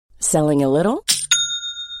Selling a little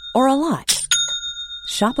or a lot?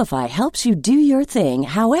 Shopify helps you do your thing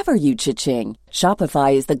however you cha-ching.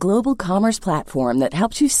 Shopify is the global commerce platform that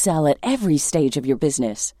helps you sell at every stage of your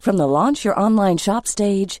business. From the launch your online shop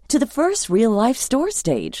stage to the first real-life store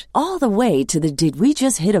stage, all the way to the did we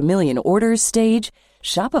just hit a million orders stage.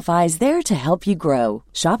 Shopify is there to help you grow.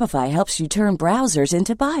 Shopify helps you turn browsers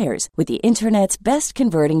into buyers with the internet's best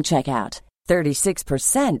converting checkout.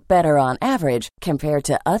 36% better on average compared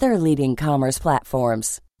to other leading commerce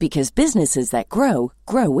platforms. Because businesses that grow,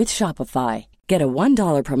 grow with Shopify. Get a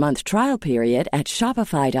 $1 per month trial period at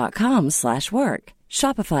shopify.com/work.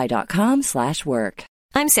 Shopify.com/work.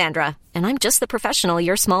 I'm Sandra, and I'm just the professional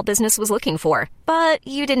your small business was looking for. But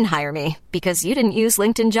you didn't hire me because you didn't use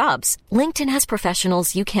LinkedIn Jobs. LinkedIn has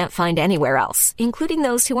professionals you can't find anywhere else, including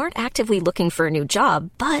those who aren't actively looking for a new job,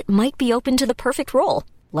 but might be open to the perfect role,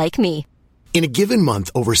 like me. In a given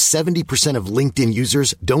month, over 70% of LinkedIn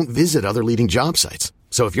users don't visit other leading job sites.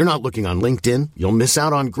 So if you're not looking on LinkedIn, you'll miss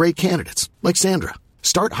out on great candidates like Sandra.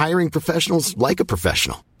 Start hiring professionals like a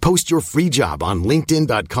professional. Post your free job on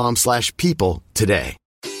linkedin.com/people today.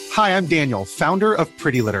 Hi, I'm Daniel, founder of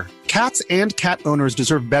Pretty Litter. Cats and cat owners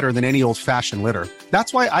deserve better than any old-fashioned litter.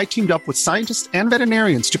 That's why I teamed up with scientists and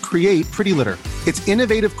veterinarians to create Pretty Litter. Its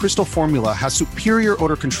innovative crystal formula has superior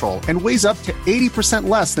odor control and weighs up to 80%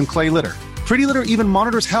 less than clay litter. Pretty Litter even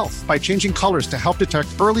monitors health by changing colors to help detect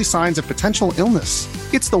early signs of potential illness.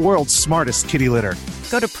 It's the world's smartest kitty litter.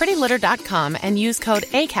 Go to prettylitter.com and use code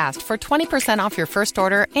ACAST for 20% off your first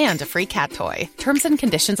order and a free cat toy. Terms and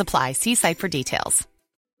conditions apply. See site for details.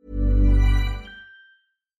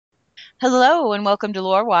 Hello, and welcome to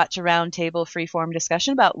Lore Watch, a roundtable freeform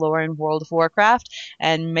discussion about lore in World of Warcraft,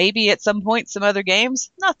 and maybe at some point some other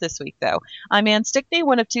games. Not this week, though. I'm Ann Stickney,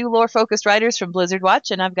 one of two lore-focused writers from Blizzard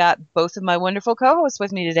Watch, and I've got both of my wonderful co-hosts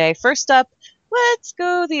with me today. First up, let's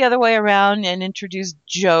go the other way around and introduce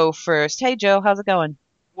Joe first. Hey, Joe, how's it going?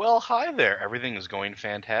 Well, hi there. Everything is going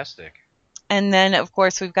fantastic. And then, of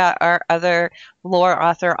course, we've got our other lore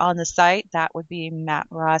author on the site. That would be Matt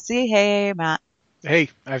Rossi. Hey, Matt.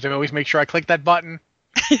 Hey, I have to always make sure I click that button.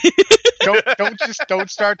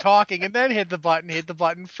 don't start talking and then hit the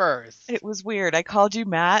button first. It was weird. I called you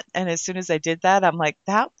Matt, and as soon as I did that, I'm like,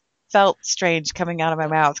 that felt strange coming out of my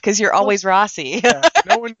mouth because you're always Rossi. Yeah,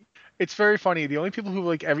 no one. It's very funny. The only people who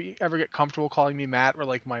like ever get comfortable calling me Matt were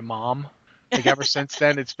like my mom. Like ever since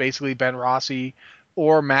then, it's basically been Rossi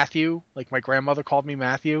or Matthew. Like my grandmother called me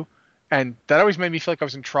Matthew, and that always made me feel like I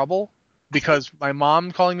was in trouble. Because my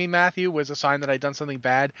mom calling me Matthew was a sign that I'd done something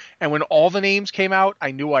bad. And when all the names came out,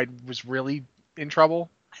 I knew I was really in trouble.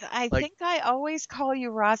 I think I always call you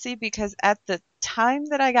Rossi because at the time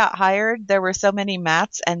that I got hired, there were so many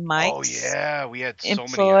Matts and Mikes. Oh, yeah. We had so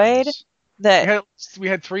employed many that we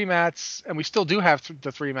had three Matts, and we still do have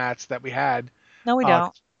the three Matts that we had. No, we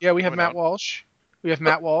don't. Yeah, we have Matt Walsh. We have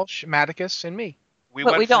Matt Walsh, Matticus, and me.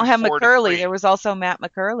 But we don't have McCurley. There was also Matt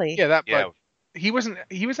McCurley. Yeah, but he was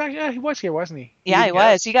here, wasn't he? Yeah, he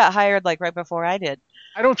was. He got hired like right before I did.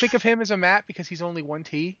 I don't think of him as a Matt because he's only one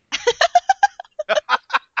T.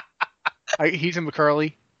 He's a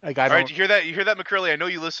McCurley. All right, you hear that? You hear that, McCurley? I know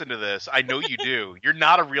you listen to this. I know you do. You're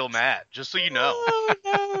not a real Matt, just so you know. Oh,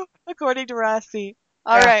 no. According to Rossi.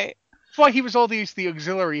 All right. That's why he was always the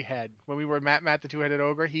auxiliary head. When we were Matt the Two-Headed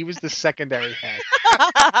Ogre, he was the secondary head.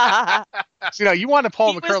 So, you want to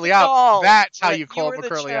call McCurley out, that's how you call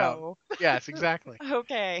McCurley out. Yes, exactly.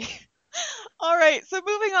 Okay. All right, so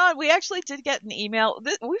moving on, we actually did get an email.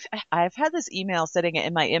 I've had this email sitting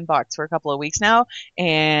in my inbox for a couple of weeks now,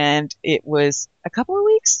 and it was a couple of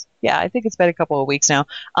weeks? Yeah, I think it's been a couple of weeks now,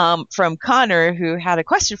 from Connor, who had a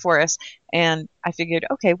question for us, and I figured,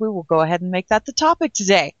 okay, we will go ahead and make that the topic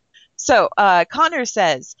today. So, Connor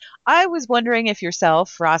says, I was wondering if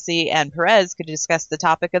yourself, Rossi, and Perez could discuss the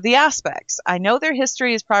topic of the aspects. I know their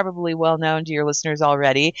history is probably well known to your listeners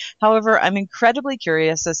already. However, I'm incredibly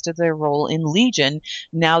curious as to their role in Legion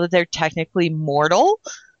now that they're technically mortal? ?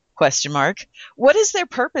 What is their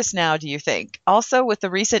purpose now, do you think? Also, with the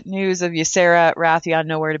recent news of Ysera, Wrathion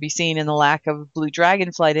nowhere to be seen, and the lack of blue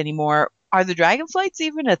dragonflight anymore, are the dragonflights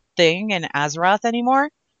even a thing in Azeroth anymore?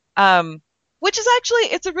 Which is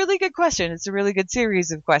actually, it's a really good question. It's a really good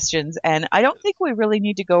series of questions. And I don't think we really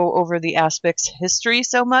need to go over the aspects history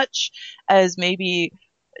so much as maybe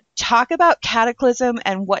talk about Cataclysm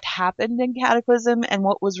and what happened in Cataclysm and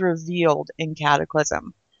what was revealed in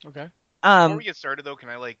Cataclysm. Okay. Before we get started, though, can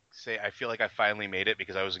I say I feel like I finally made it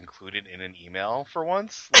because I was included in an email for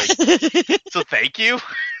once? So thank you.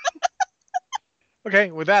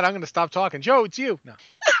 Okay, with that, I'm going to stop talking. Joe, it's you. No.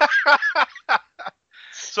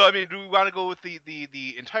 So, I mean, do we want to go with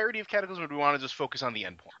the entirety of Cataclysm, or do we want to just focus on the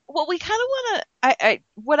endpoint? Well, we kind of want to.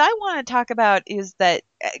 What I want to talk about is that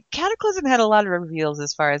Cataclysm had a lot of reveals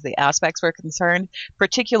as far as the aspects were concerned,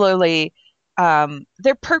 particularly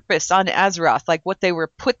their purpose on Azeroth, like what they were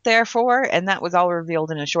put there for, and that was all revealed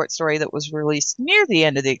in a short story that was released near the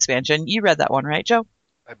end of the expansion. You read that one, right, Joe?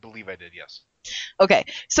 I believe I did, yes. Okay,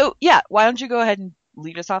 so yeah, why don't you go ahead and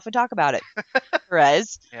lead us off and talk about it,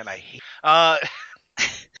 Perez? Man, I hate.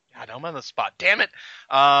 God, I'm on the spot. Damn it.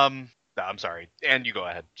 No, I'm sorry. And you go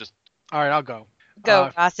ahead. Just. All right, I'll go.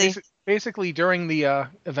 Go, Rossi. Basically, during the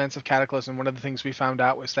events of Cataclysm, one of the things we found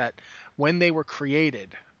out was that when they were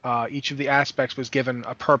created, each of the aspects was given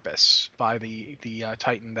a purpose by the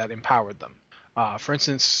Titan that empowered them. For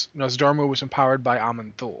instance, Nosdormu was empowered by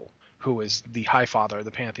Aman'Thul, who is the High Father of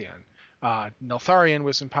the Pantheon. Neltharion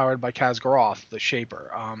was empowered by Khaz'goroth, the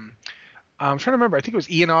Shaper. I'm trying to remember. I think it was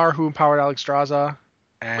Eonar who empowered Alexstrasza.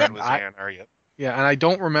 And It was Eonar, yep. Yeah, and I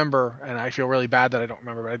don't remember, and I feel really bad that I don't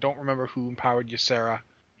remember, but I don't remember who empowered Ysera.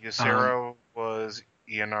 Ysera was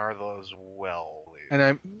Eonar as well.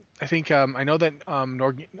 And I think I know that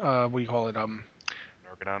what do you call it?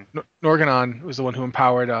 Norgannon. Norgannon was the one who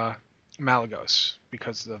empowered Malygos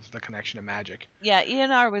because of the connection to magic. Yeah,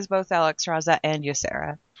 Eonar was both Alexstrasza and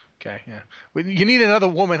Ysera. Okay, yeah. Well, you need another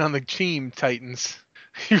woman on the team, Titans.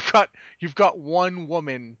 You've got one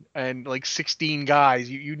woman and like 16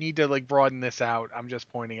 guys. You need to like broaden this out. I'm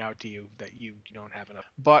just pointing out to you that you don't have enough.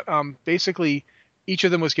 But basically, each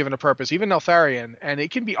of them was given a purpose. Even Neltharion, and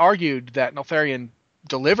it can be argued that Neltharion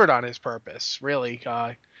delivered on his purpose. Really,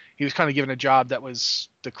 he was kind of given a job that was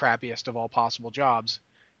the crappiest of all possible jobs,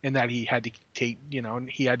 in that he had to take,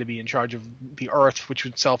 he had to be in charge of the Earth, which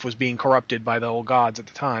itself was being corrupted by the old gods at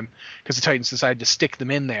the time, because the Titans decided to stick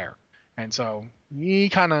them in there. And so he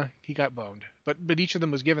got boned, but each of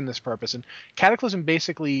them was given this purpose, and Cataclysm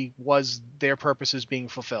basically was their purposes being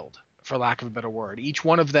fulfilled, for lack of a better word. Each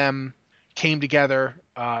one of them came together,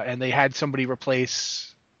 and they had somebody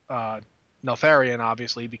replace Neltharion,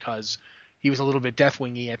 obviously, because he was a little bit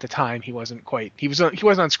Deathwingy at the time. He wasn't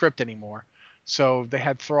on script anymore, so they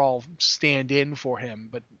had Thrall stand in for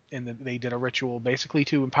him, they did a ritual basically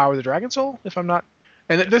to empower the Dragon Soul, if I'm not.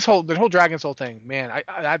 And the whole Dragon Soul thing, man,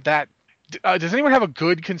 does anyone have a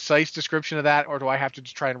good, concise description of that, or do I have to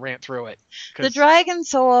just try and rant through it? The Dragon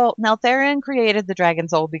Soul, Neltharion created the Dragon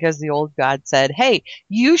Soul because the old god said, hey,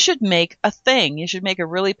 you should make a thing. You should make a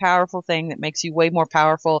really powerful thing that makes you way more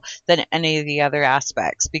powerful than any of the other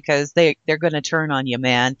aspects, because they're going to turn on you,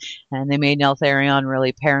 man. And they made Neltharion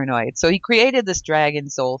really paranoid. So he created this Dragon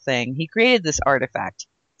Soul thing. He created this artifact.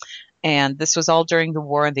 And this was all during the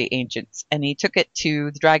War of the Ancients. And he took it to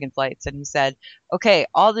the Dragonflights and he said, okay,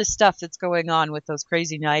 all this stuff that's going on with those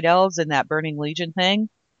crazy night elves and that Burning Legion thing,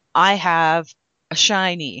 I have a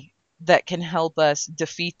shiny that can help us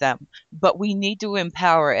defeat them. But we need to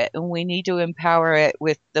empower it. And we need to empower it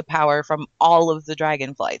with the power from all of the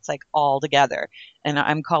Dragonflights, like all together. And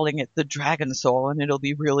I'm calling it the Dragon Soul, and it'll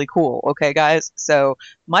be really cool. Okay, guys? So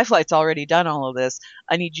my flight's already done all of this.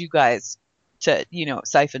 I need you guys to,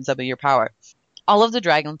 siphon some of your power. All of the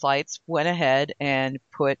Dragonflights went ahead and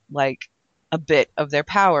put like a bit of their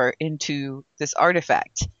power into this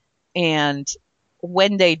artifact. And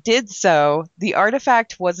when they did so, the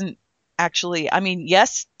artifact wasn't actually,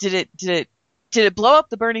 yes, did it blow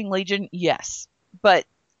up the Burning Legion? Yes. But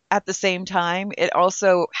at the same time, it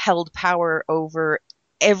also held power over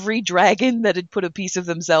every dragon that had put a piece of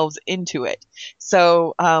themselves into it.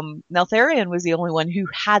 So Neltharion was the only one who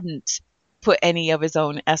hadn't put any of his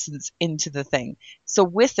own essence into the thing. So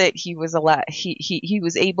with it, he was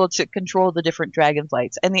able to control the different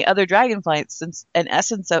Dragonflights, and the other Dragonflights, since an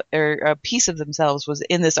essence or a piece of themselves was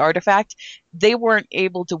in this artifact, they weren't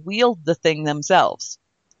able to wield the thing themselves.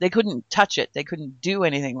 They couldn't touch it. They couldn't do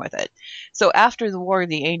anything with it. So after the War of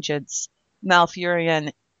the Ancients,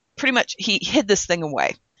 Malfurion pretty much he hid this thing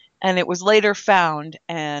away, and it was later found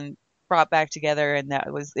and brought back together, and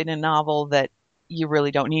that was in a novel that you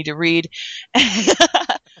really don't need to read.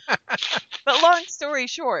 But long story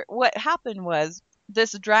short, what happened was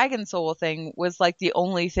this Dragon Soul thing was like the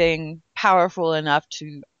only thing powerful enough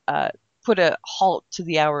to put a halt to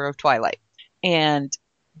the Hour of Twilight. And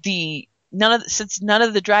since none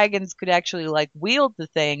of the dragons could actually like wield the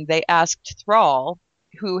thing, they asked Thrall,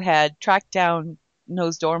 who had tracked down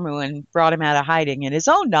Nosdormu and brought him out of hiding in his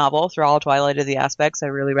own novel, Thrall, Twilight of the Aspects. I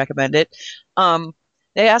really recommend it.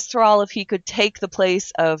 They asked Thrall if he could take the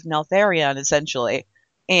place of Neltharion, essentially,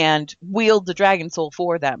 and wield the Dragon Soul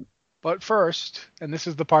for them. But first, and this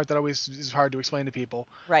is the part that always is hard to explain to people,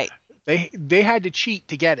 right? They had to cheat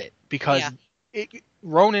to get it, because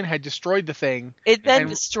Ronan had destroyed the thing. It then and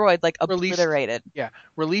destroyed, like obliterated.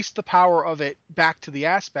 Released the power of it back to the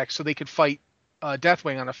aspects so they could fight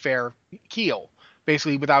Deathwing on a fair keel,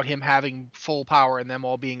 basically without him having full power and them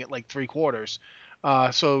all being at like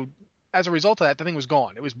 3/4. So as a result of that, the thing was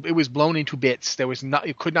gone. It was blown into bits.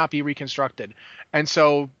 It could not be reconstructed. And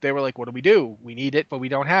so they were like, what do? We need it, but we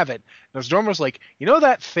don't have it. And Nostromo was like, you know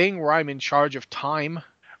that thing where I'm in charge of time?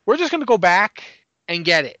 We're just going to go back and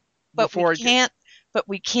get it. But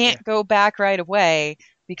we can't go back right away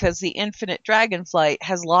because the Infinite Dragonflight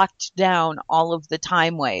has locked down all of the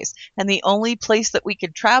time ways. And the only place that we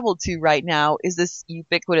can travel to right now is this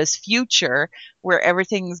ubiquitous future where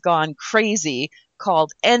everything's gone crazy,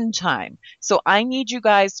 called End Time. So I need you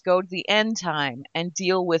guys to go to the End Time and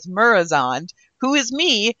deal with Murozond, who is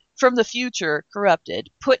me from the future, corrupted.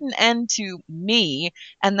 Put an end to me,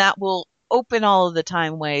 and that will open all of the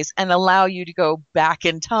time ways and allow you to go back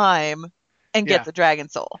in time and get the Dragon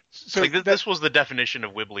Soul. So this was the definition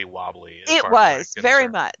of wibbly wobbly. It was very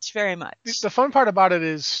much. The fun part about it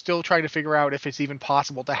is still trying to figure out if it's even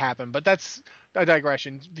possible to happen, but that's a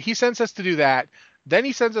digression. He sends us to do that. Then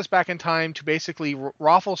he sends us back in time to basically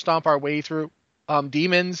raffle stomp our way through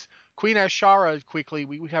demons. Queen Ashara, quickly,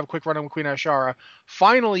 we have a quick run on Queen Ashara.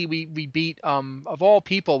 Finally, we beat, of all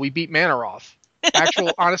people, we beat Manaroth.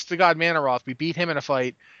 Actual, honest to God Manaroth. We beat him in a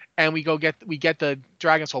fight, and we get the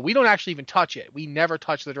Dragon Soul. We don't actually even touch it. We never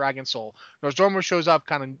touch the Dragon Soul. Nostromo shows up,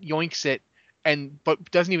 kind of yoinks it,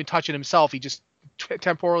 but doesn't even touch it himself. He just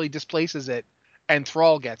temporarily displaces it, and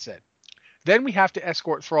Thrall gets it. Then we have to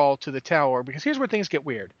escort Thrall to the tower, because here's where things get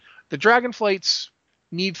weird. The Dragonflights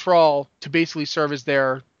need Thrall to basically serve as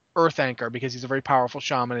their earth anchor, because he's a very powerful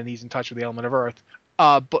shaman and he's in touch with the element of earth.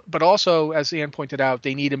 But also, as Anne pointed out,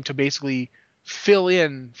 they need him to basically fill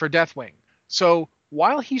in for Deathwing. So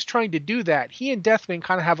while he's trying to do that, he and Deathwing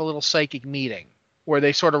kind of have a little psychic meeting where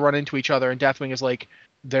they sort of run into each other, and Deathwing is like,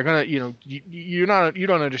 they're gonna, you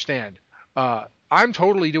don't understand. I'm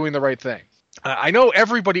totally doing the right thing. I know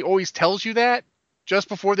everybody always tells you that just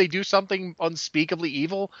before they do something unspeakably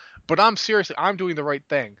evil, but I'm doing the right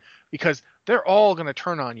thing, because they're all going to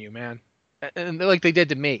turn on you, man. And like they did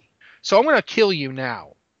to me. So I'm going to kill you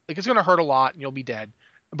now. Like, it's going to hurt a lot and you'll be dead.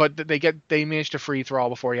 But they manage to free Thrall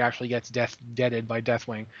before he actually gets deaded by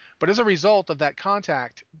Deathwing. But as a result of that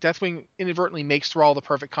contact, Deathwing inadvertently makes Thrall the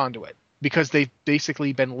perfect conduit, because they've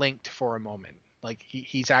basically been linked for a moment. Like,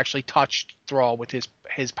 he's actually touched Thrall with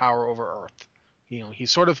his power over Earth.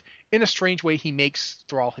 He's sort of, in a strange way, he makes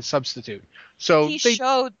Thrall his substitute. So he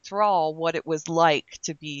showed Thrall what it was like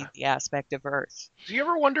to be the aspect of Earth. Do you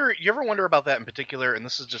ever wonder about that in particular? And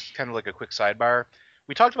this is just kind of like a quick sidebar.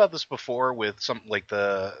 We talked about this before with some, like,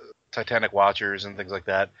 the Titanic Watchers and things like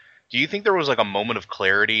that. Do you think there was like a moment of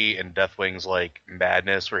clarity in Deathwing's like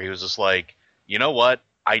madness where he was just like, you know what?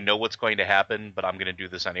 I know what's going to happen, but I'm going to do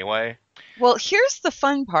this anyway? Well, here's the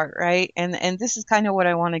fun part, right? And this is kind of what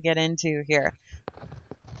I want to get into here.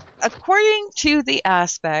 According to the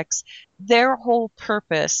aspects, their whole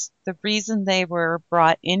purpose, the reason they were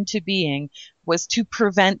brought into being, was to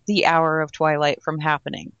prevent the Hour of Twilight from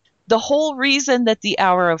happening. The whole reason that the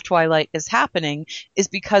Hour of Twilight is happening is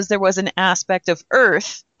because there was an aspect of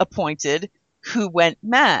Earth appointed who went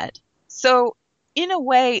mad. So, in a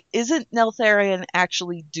way, isn't Neltharion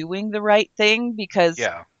actually doing the right thing? Because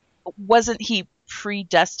wasn't he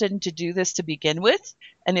predestined to do this to begin with?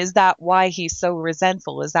 And is that why he's so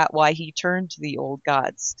resentful? Is that why he turned to the old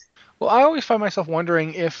gods? Well, I always find myself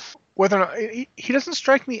wondering whether or not he doesn't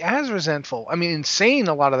strike me as resentful. I mean, insane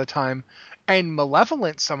a lot of the time, and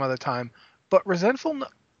malevolent some of the time. But resentful,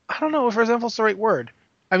 I don't know if resentful's the right word.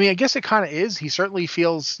 I mean, I guess it kind of is. He certainly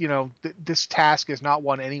feels, this task is not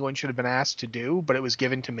one anyone should have been asked to do, but it was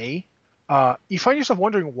given to me. You find yourself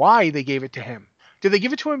wondering why they gave it to him. Did they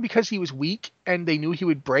give it to him because he was weak and they knew he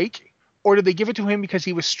would break? Or did they give it to him because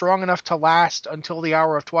he was strong enough to last until the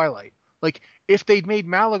Hour of Twilight? Like, if they'd made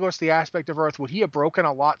Malygos the aspect of Earth, would he have broken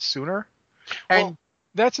a lot sooner? And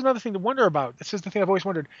that's another thing to wonder about. This is the thing I've always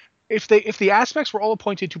wondered. If the aspects were all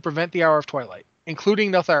appointed to prevent the Hour of Twilight,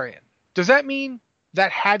 including Neltharion, does that mean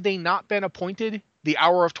that had they not been appointed, the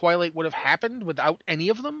Hour of Twilight would have happened without any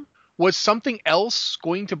of them? Was something else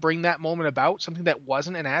going to bring that moment about, something that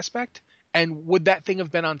wasn't an aspect? And would that thing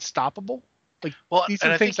have been unstoppable? Like, these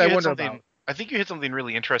are things I wonder about. I think you hit something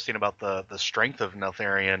really interesting about the strength of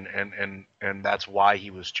Neltharion, and that's why he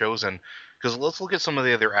was chosen. Because let's look at some of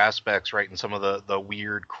the other aspects, right, and some of the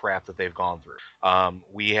weird crap that they've gone through.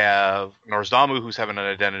 We have Nozdormu, who's having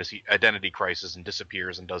an identity crisis and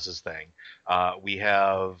disappears and does his thing. We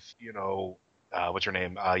have, what's her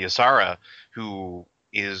name? Ysara, who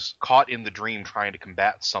is caught in the dream trying to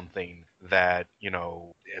combat something that,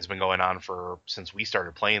 has been going on since we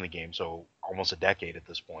started playing the game, so almost a decade at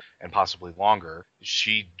this point, and possibly longer.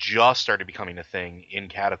 She just started becoming a thing in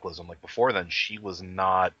Cataclysm. Like, before then, she was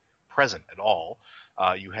not present at all.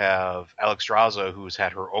 You have Alexstrasza, who's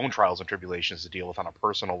had her own trials and tribulations to deal with on a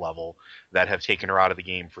personal level that have taken her out of the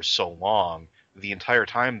game for so long. The entire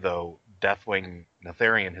time, though, Deathwing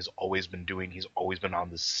Neltharion he's always been on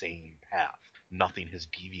the same path. Nothing has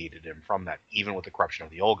deviated him from that, even with the corruption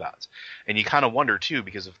of the Old Gods. And you kind of wonder, too,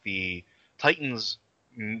 because if the Titans,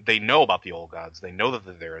 they know about the Old Gods, they know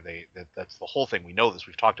that they're there, that's the whole thing. We know this.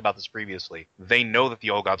 We've talked about this previously. They know that the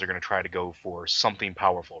Old Gods are going to try to go for something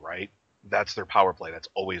powerful, right? That's their power play. That's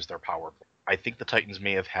always their power play. I think the Titans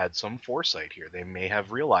may have had some foresight here. They may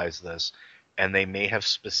have realized this, and they may have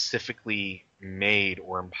specifically made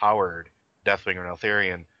or empowered Deathwing or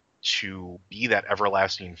Neltharion to be that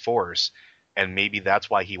everlasting force. And maybe that's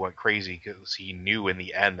why he went crazy, because he knew in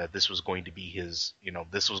the end that this was going to be his,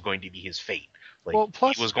 fate. Like,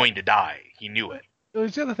 plus, he was going to die. He knew it.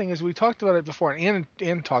 The other thing is, we talked about it before, and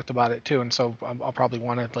Ann talked about it too, and so I'll probably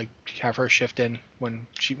want to have her shift in when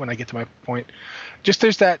I get to my point. Just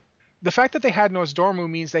there's that the fact that they had Nozdormu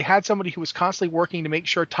means they had somebody who was constantly working to make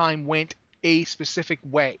sure time went a specific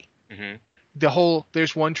way. Mm-hmm. The whole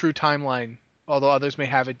there's one true timeline, although others may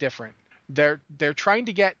have it different. They're trying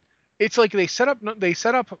to get. It's like they set up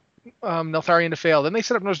Neltharion to fail, then they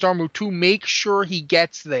set up Nozdormu to make sure he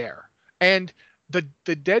gets there, and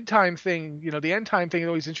the dead time thing, the end time thing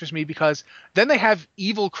always interests me, because then they have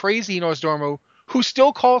evil, crazy Nozdormu who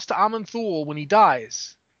still calls to Aman'Thul when he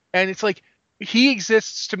dies. And it's like, he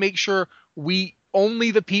exists to make sure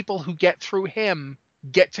only the people who get through him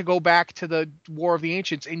get to go back to the War of the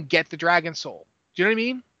Ancients and get the Dragon Soul. Do you know what I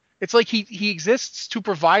mean? It's like he exists to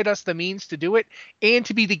provide us the means to do it and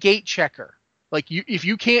to be the gate checker. Like, if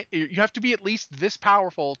you can't, you have to be at least this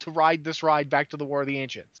powerful to ride this ride back to the War of the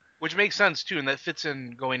Ancients. Which makes sense, too, and that fits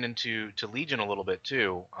in going into Legion a little bit,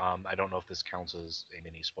 too. I don't know if this counts as a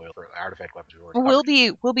mini spoiler for artifact weapons.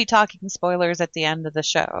 We'll be talking spoilers at the end of the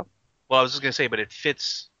show. Well, I was just going to say, but it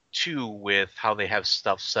fits, too, with how they have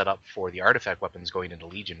stuff set up for the artifact weapons going into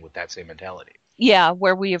Legion with that same mentality. Yeah,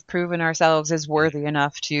 where we have proven ourselves as worthy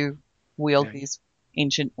enough to wield these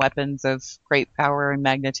ancient weapons of great power and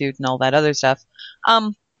magnitude and all that other stuff.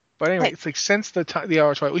 But anyway, it's like, since the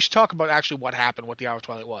Hour of Twilight, we should talk about actually what happened, what the Hour of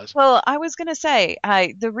Twilight was. Well, I was going to say,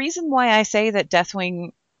 the reason why I say that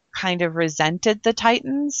Deathwing kind of resented the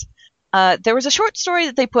Titans, there was a short story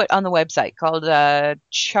that they put on the website called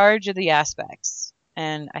Charge of the Aspects,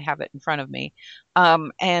 and I have it in front of me.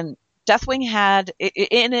 And Deathwing had,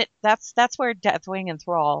 in it, that's where Deathwing and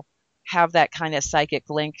Thrall have that kind of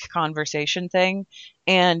psychic link conversation thing.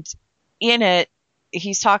 And in it,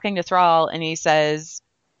 he's talking to Thrall, and he says,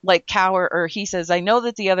 he says, I know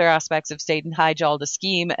that the other aspects have stayed in Hyjal to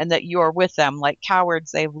scheme, and that you are with them. Like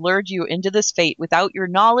cowards, they have lured you into this fate without your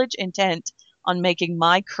knowledge, intent on making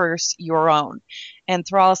my curse your own. And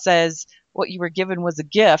Thrall says, what you were given was a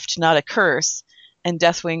gift, not a curse. And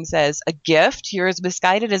Deathwing says, a gift? You're as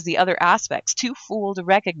misguided as the other aspects, too fool to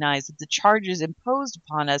recognize that the charges imposed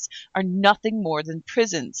upon us are nothing more than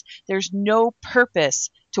prisons. There's no purpose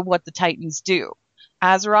to what the Titans do.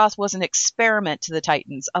 Azeroth was an experiment to the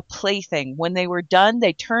Titans, a plaything. When they were done,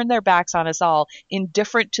 they turned their backs on us all,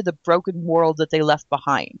 indifferent to the broken world that they left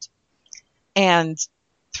behind. And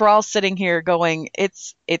Thrall's sitting here going,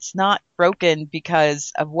 it's not broken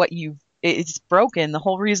because of what it's broken. The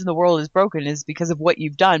whole reason the world is broken is because of what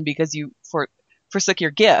you've done, because you forsook your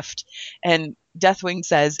gift. And Deathwing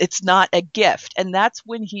says, it's not a gift. And that's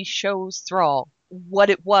when he shows Thrall what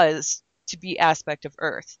it was to be aspect of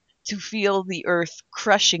Earth. To feel the earth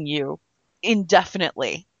crushing you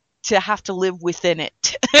indefinitely, to have to live within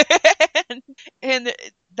it. and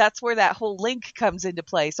that's where that whole link comes into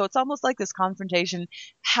play. So it's almost like this confrontation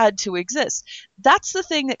had to exist. That's the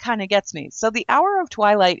thing that kind of gets me. So the Hour of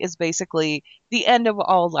Twilight is basically the end of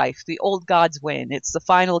all life. The old gods win. It's the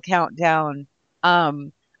final countdown.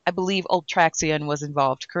 I believe Old Traxion was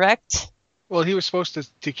involved, correct? Well, he was supposed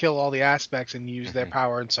to kill all the aspects and use their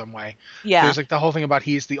power in some way. Yeah. There's like the whole thing about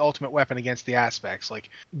he's the ultimate weapon against the aspects. Like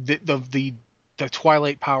the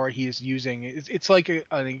Twilight power he is using, it's like an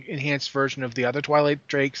enhanced version of the other Twilight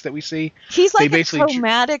Drakes that we see. He's like a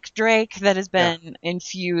chromatic Drake that has been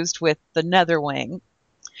infused with the Netherwing.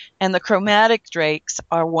 And the chromatic Drakes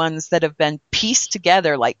are ones that have been pieced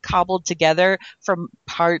together, like cobbled together from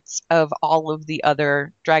parts of all of the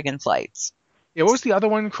other Dragonflights. Yeah, what was the other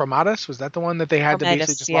one? Chromatus? Was that the one that they had to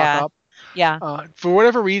basically just lock up? Yeah. For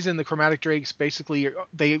whatever reason, the chromatic drakes basically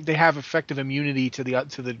they have effective immunity to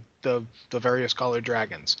the various colored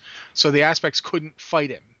dragons, so the aspects couldn't fight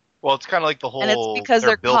him. Well, it's kind of like the And it's whole because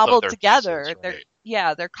they're built of cobbled their together.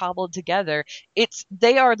 pieces, They're cobbled together.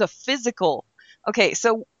 They are the physical. Okay,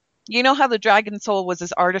 so you know how the dragon soul was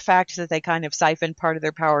this artifact that they kind of siphoned part of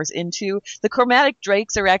their powers into? The chromatic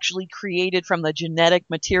drakes are actually created from the genetic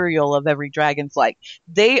material of every dragonflight.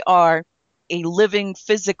 They are a living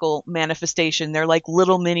physical manifestation. They're like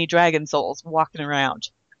little mini dragon souls walking around,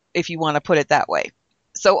 if you want to put it that way.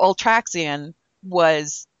 So Ultraxian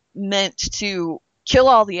was meant to kill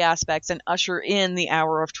all the aspects and usher in the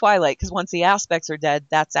Hour of Twilight, because once the aspects are dead,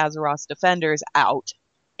 that's Azeroth's defenders out,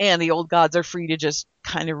 and the old gods are free to just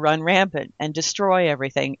kind of run rampant and destroy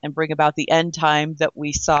everything and bring about the end time that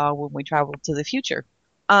we saw when we traveled to the future.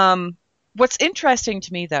 What's interesting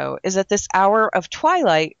to me, though, is that this Hour of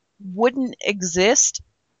Twilight wouldn't exist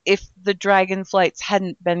if the dragonflights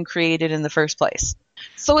hadn't been created in the first place.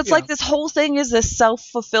 So it's like this whole thing is this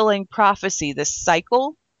self-fulfilling prophecy, this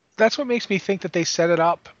cycle. That's what makes me think that they set it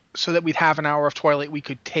up so that we'd have an Hour of Twilight we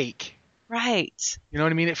could take. Right. You know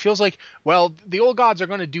what I mean? It feels like, well, the old gods are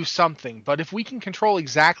going to do something, but if we can control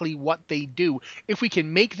exactly what they do, if we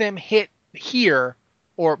can make them hit here,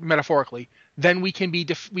 or metaphorically, then we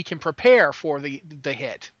can prepare for the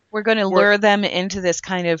hit. We're going to lure them into this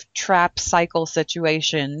kind of trap cycle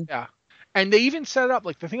situation. Yeah. And they even set it up,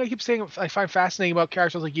 like the thing I keep saying I find fascinating about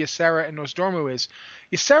characters like Ysera and Nosdormu is,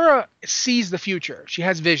 Ysera sees the future. She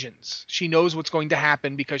has visions. She knows what's going to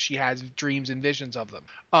happen because she has dreams and visions of them.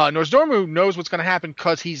 Nosdormu knows what's going to happen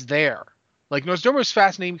because he's there. Like, Nosdormu is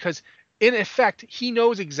fascinating because, in effect, he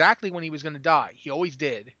knows exactly when he was going to die. He always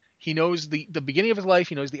did. He knows the beginning of his life,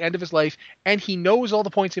 he knows the end of his life, and he knows all the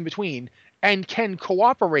points in between, and can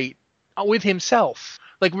cooperate with himself.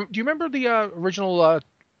 Like, do you remember the original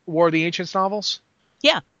War of the Ancients novels?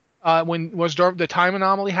 Yeah. When the time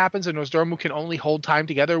anomaly happens and Nosdormu can only hold time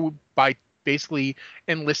together by basically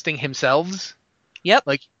enlisting himself. Yep.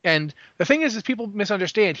 Like, and the thing is people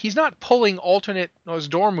misunderstand. He's not pulling alternate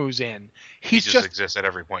Nosdormus in. He just exists at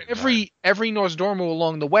every point. Every Nosdormu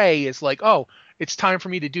along the way is like, oh, it's time for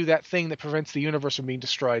me to do that thing that prevents the universe from being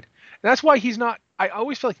destroyed. And that's why he's not. I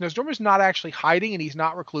always feel like Nosdormu's not actually hiding and he's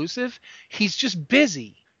not reclusive. He's just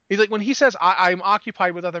busy. He's like, when he says, I'm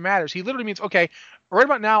occupied with other matters, he literally means, okay, right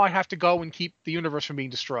about now I have to go and keep the universe from being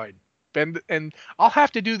destroyed. And I'll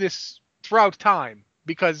have to do this throughout time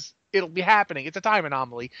because it'll be happening. It's a time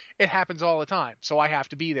anomaly. It happens all the time. So I have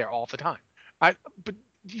to be there all the time. But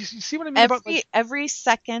you see what I mean? Every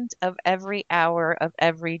second of every hour of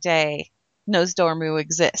every day, Nosdormu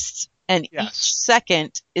exists. And each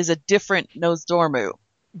second is a different Nosdormu.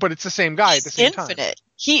 But it's the same guy at the same time. Infinite.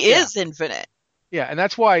 He is infinite. Yeah, and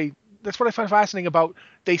that's what I find fascinating about,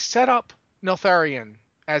 they set up Neltharion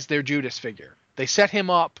as their Judas figure. They set him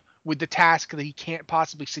up with the task that he can't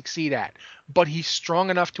possibly succeed at, but he's strong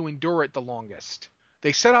enough to endure it the longest.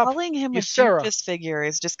 They set up calling him Ysera. A Judas figure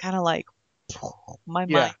is just kind of like, my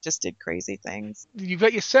mind just did crazy things. You've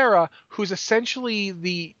got Ysera, who's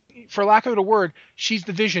essentially for lack of a word, she's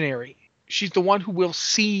the visionary. She's the one who will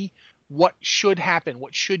see what should happen,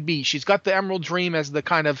 what should be. She's got the Emerald Dream as the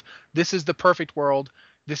kind of, this is the perfect world,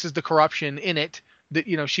 this is the corruption in it. That,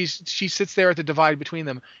 you know, she sits there at the divide between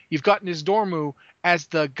them. You've got Nosdormu as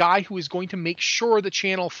the guy who is going to make sure the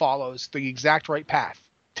channel follows the exact right path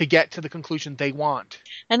to get to the conclusion they want.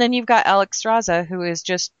 And then you've got Alexstrasza, who is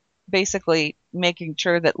just basically making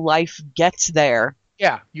sure that life gets there.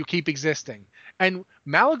 Yeah, you keep existing. And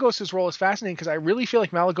Malygos' role is fascinating because I really feel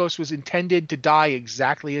like Malygos was intended to die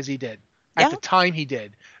exactly as he did at the time he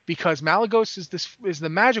did, because Malygos is the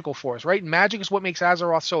magical force, right? And magic is what makes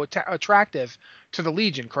Azeroth so attractive to the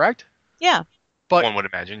Legion, correct? Yeah. But one would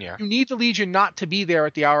imagine, yeah. You need the Legion not to be there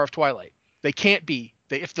at the Hour of Twilight. They can't be.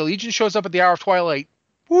 If the Legion shows up at the Hour of Twilight,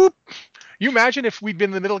 whoop! You imagine if we'd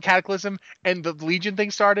been in the middle of Cataclysm and the Legion thing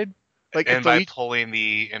started? By pulling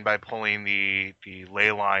the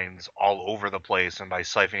ley lines all over the place and by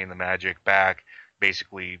siphoning the magic back,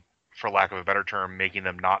 basically, for lack of a better term, making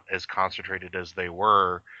them not as concentrated as they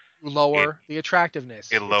were. Lower the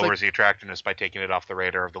attractiveness. It lowers the attractiveness by taking it off the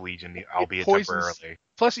radar of the Legion, albeit temporarily.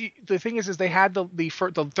 Plus, the thing is they had the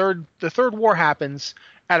third war happens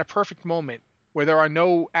at a perfect moment where there are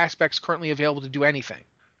no aspects currently available to do anything.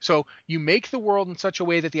 So you make the world in such a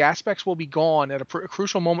way that the aspects will be gone at a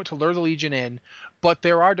crucial moment to lure the Legion in, but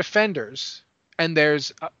there are defenders, and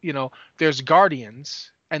there's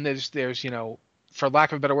guardians, and there's for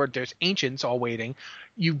lack of a better word, there's ancients all waiting.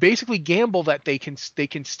 You basically gamble that they can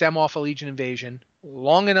stem off a Legion invasion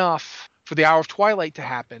long enough for the Hour of Twilight to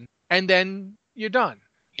happen, and then you're done.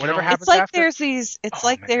 Whatever happens It's like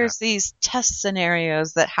after. there's these test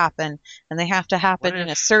scenarios that happen, and they have to happen What in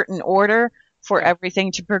a if- certain order for Yeah.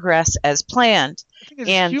 everything to progress as planned. I think it's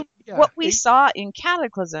And yeah, what we saw in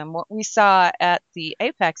Cataclysm, what we saw at the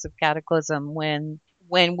apex of Cataclysm when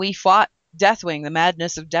we fought Deathwing, the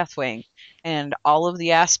madness of Deathwing, and all of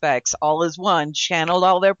the aspects, all as one, channeled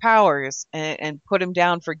all their powers and put him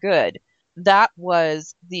down for good. That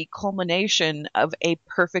was the culmination of a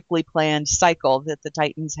perfectly planned cycle that the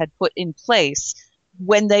Titans had put in place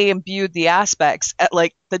when they imbued the aspects at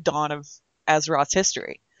like the dawn of Azeroth's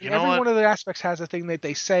history. You know every what? one of the aspects has a thing that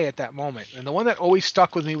they say at that moment, and the one that always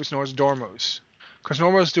stuck with me was Norse Dormos. Because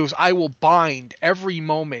Normos do is, I will bind every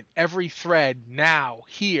moment, every thread, now,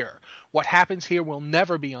 here. What happens here will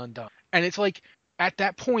never be undone. And it's like, at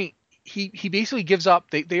that point, he basically gives up.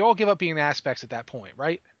 They all give up being aspects at that point,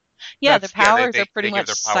 right? Yeah, That's- the powers they are pretty give much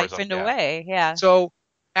their powers up, siphoned yeah. away. Yeah. So,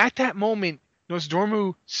 at that moment,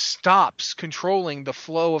 Nosdormu stops controlling the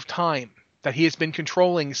flow of time that he has been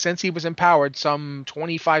controlling since he was empowered some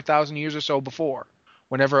 25,000 years or so before,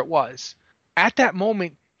 whenever it was. At that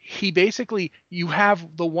moment, he basically, you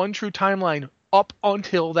have the one true timeline up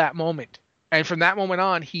until that moment. And from that moment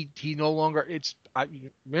on, he no longer,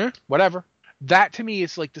 whatever. That to me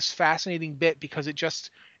is like this fascinating bit because it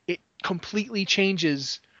completely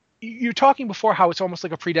changes. You're talking before how it's almost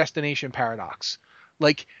like a predestination paradox.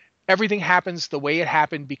 Like everything happens the way it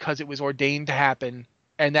happened because it was ordained to happen.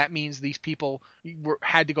 And that means these people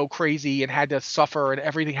had to go crazy and had to suffer and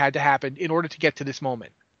everything had to happen in order to get to this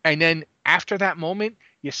moment. And then after that moment,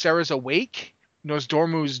 Ysera's awake,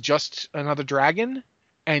 Nosdormu's just another dragon,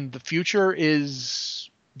 and the future is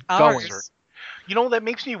going. Ours. You know, that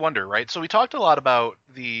makes me wonder, right? So we talked a lot about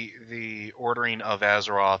the ordering of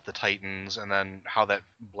Azeroth, the Titans, and then how that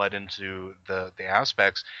bled into the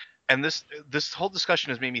aspects. And this whole discussion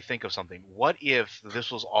has made me think of something. What if this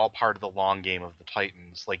was all part of the long game of the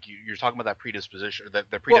Titans? Like you're talking about that predisposition, that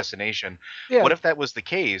predestination. Yeah. What if that was the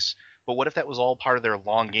case? But what if that was all part of their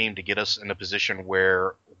long game to get us in a position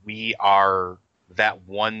where we are that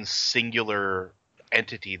one singular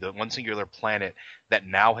entity, the one singular planet that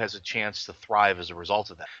now has a chance to thrive as a result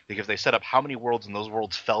of that? Because they set up how many worlds, and those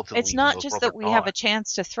worlds fell to the It's legion, not those just worlds that are we have gone. a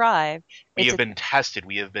chance to thrive. We It's have been tested.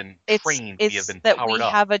 We have been trained. it's We have been that powered we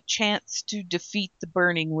up. have a chance to defeat the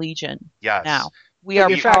Burning Legion. Yes. Now we Like,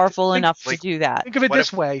 are in fact, powerful think- enough like- to do that. Think of it What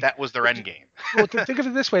this if way. that was their end game? Well, think of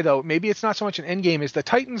it this way, though. Maybe it's not so much an end game as the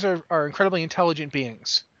Titans are incredibly intelligent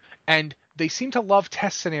beings, and they seem to love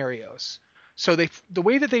test scenarios. So the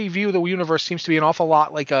way that they view the universe seems to be an awful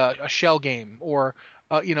lot like a shell game, or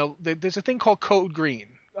there's a thing called Code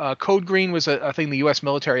Green. Code Green was a thing the U.S.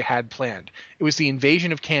 military had planned. It was the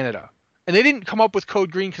invasion of Canada. And they didn't come up with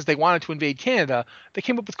Code Green because they wanted to invade Canada. They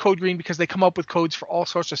came up with Code Green because they come up with codes for all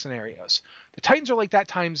sorts of scenarios. The Titans are like that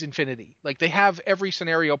times infinity. Like they have every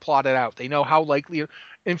scenario plotted out. They know how likely.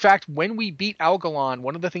 In fact, when we beat Algalon,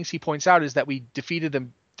 one of the things he points out is that we defeated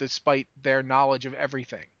them despite their knowledge of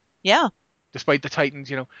everything. Yeah. Despite the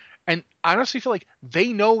Titans, And I honestly feel like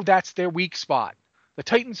they know that's their weak spot. The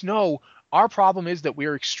Titans know our problem is that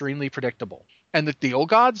we're extremely predictable. And that the old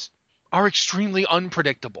gods are extremely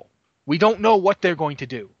unpredictable. We don't know what they're going to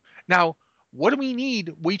do. Now, what do we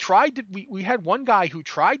need? We had one guy who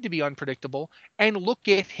tried to be unpredictable, and look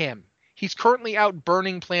at him. He's currently out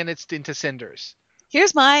burning planets into cinders.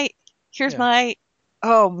 Here's my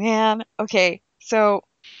oh man. Okay. So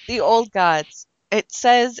the old gods. It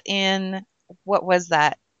says in what was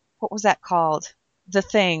that called? The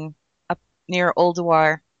thing up near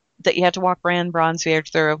Ulduar that you had to walk Brand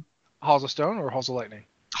Bronzebeard through. Halls of Stone or Halls of Lightning?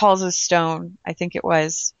 Halls of Stone, I think it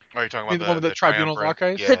was. Are you talking The about one with the Tribunal of triumvirate?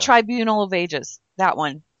 Archives? Yeah. The Tribunal of Ages. That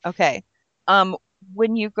one. Okay.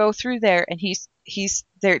 When you go through there and he's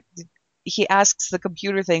there, he asks the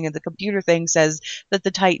computer thing, and the computer thing says that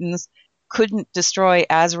the Titans couldn't destroy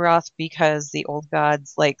Azeroth because the old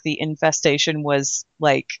gods, like the infestation was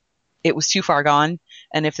like, it was too far gone.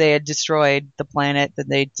 And if they had destroyed the planet, then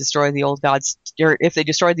they'd destroy the old gods. Or if they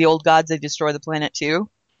destroyed the old gods, they'd destroy the planet too.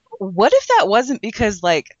 What if that wasn't because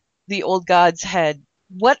like the old gods had,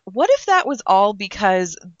 what if that was all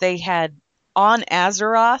because they had on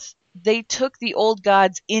Azeroth, they took the old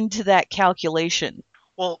gods into that calculation?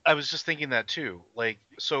 Well, I was just thinking that too. Like,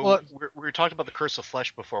 so Well, we talked about the Curse of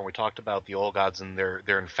Flesh before, and we talked about the old gods and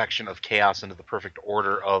their infection of chaos into the perfect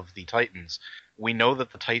order of the Titans. We know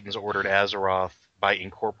that the Titans ordered Azeroth by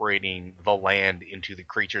incorporating the land into the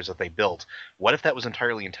creatures that they built. What if that was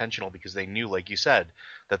entirely intentional because they knew, like you said,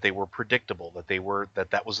 that they were predictable,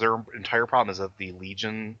 that was their entire problem, is that the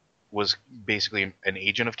Legion was basically an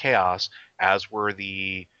agent of chaos, as were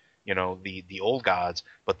the the old gods,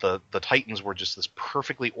 but the Titans were just this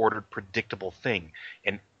perfectly ordered, predictable thing,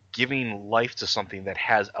 and giving life to something that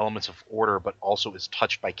has elements of order but also is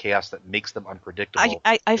touched by chaos that makes them unpredictable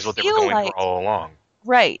I is what they were going for all along.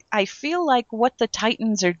 Right. I feel like what the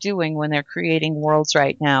Titans are doing when they're creating worlds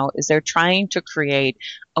right now is they're trying to create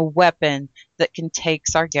a weapon that can take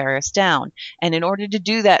Sargeras down. And in order to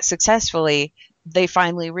do that successfully, they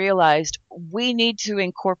finally realized we need to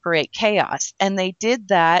incorporate chaos. And they did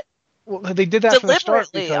that. Well, they did that from the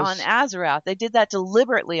start deliberately on Azeroth. They did that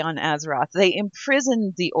deliberately on Azeroth. They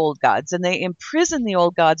imprisoned the old gods, and they imprisoned the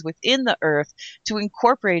old gods within the earth to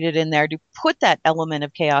incorporate it in there, to put that element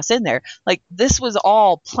of chaos in there. Like, this was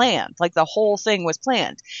all planned. Like, the whole thing was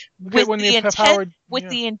planned. Okay, With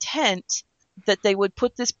the intent that they would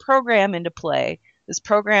put this program into play, this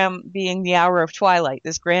program being the Hour of Twilight,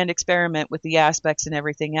 this grand experiment with the aspects and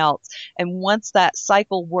everything else. And once that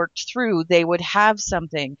cycle worked through, they would have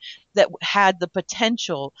something that had the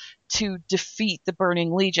potential to defeat the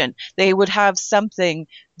Burning Legion. They would have something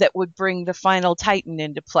that would bring the final Titan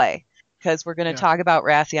into play. Because we're going to talk about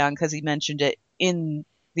Wrathion, because he mentioned it in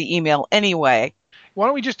the email anyway. Why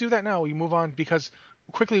don't we just do that now? We move on, because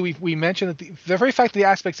quickly we mentioned that the very fact that the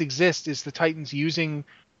aspects exist is the Titans using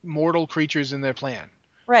mortal creatures in their plan.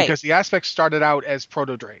 Right. Because the aspects started out as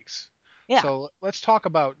proto-drakes. Yeah. So let's talk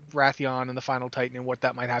about Wrathion and the final Titan and what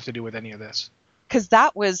that might have to do with any of this. Because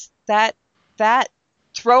that was that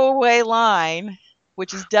throwaway line,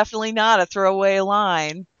 which is definitely not a throwaway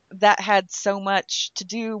line, that had so much to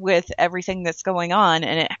do with everything that's going on,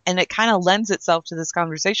 and it kind of lends itself to this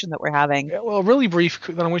conversation that we're having. Yeah, well, really brief,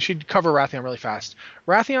 then we should cover Wrathion really fast.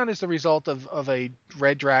 Wrathion is the result of a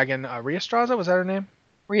red dragon, Rheastraza, was that her name?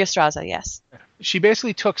 Rheastraza, yes. She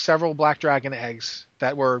basically took several black dragon eggs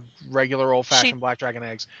that were regular old-fashioned black dragon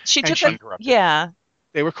eggs.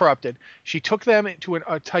 They were corrupted. She took them to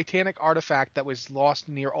a Titanic artifact that was lost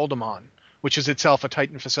near Uldaman, which is itself a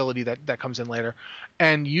Titan facility that comes in later,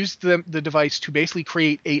 and used the device to basically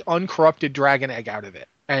create a uncorrupted dragon egg out of it.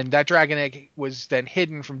 And that dragon egg was then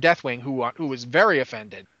hidden from Deathwing, who was very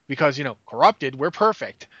offended because, corrupted, we're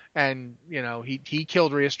perfect. And, he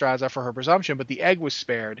killed Rheastraza for her presumption, but the egg was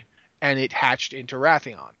spared, and it hatched into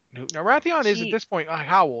Wrathion. Now, Wrathion is, at this point,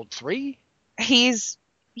 how old? 3? He's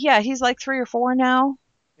like 3 or 4 now.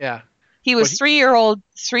 Yeah. He was 3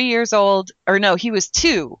 years old, or no, he was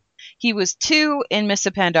 2. He was 2 in Mists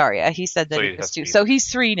of Pandaria. He said that he was 2. So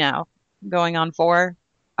he's 3 now, going on 4.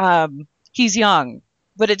 He's young,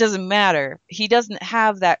 but it doesn't matter. He doesn't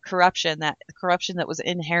have that corruption that was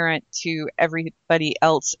inherent to everybody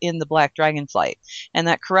else in the Black Dragonflight. And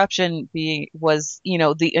that corruption was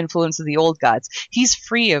the influence of the old gods. He's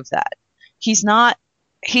free of that. He's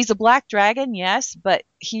a black dragon, yes, but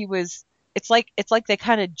it's like they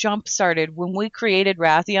kind of jump started when we created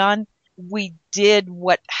Wrathion. We did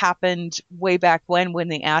what happened way back when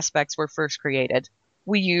the aspects were first created.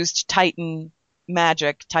 We used Titan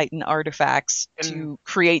magic, Titan artifacts to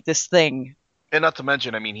create this thing. And not to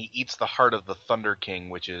mention, he eats the heart of the Thunder King,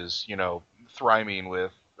 which is, thruming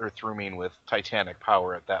with Titanic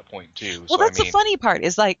power at that point too. Well, that's the funny part,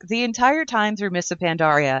 is like the entire time through Mists of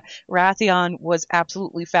Pandaria, Wrathion was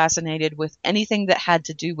absolutely fascinated with anything that had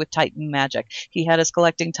to do with Titan magic. He had us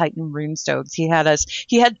collecting Titan runestones.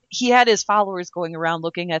 He had his followers going around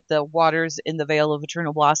looking at the waters in the Vale of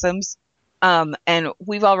Eternal Blossoms. And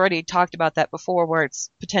we've already talked about that before, where it's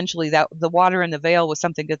potentially that the water in the Vale was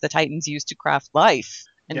something that the Titans used to craft life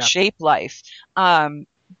and shape life.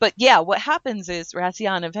 But yeah, what happens is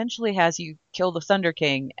Wrathion eventually has you kill the Thunder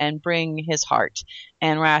King and bring his heart.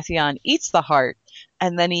 And Wrathion eats the heart,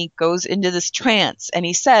 and then he goes into this trance, and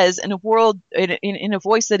he says in a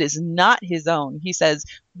voice that is not his own, he says,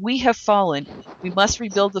 "We have fallen. We must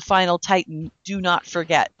rebuild the final Titan. Do not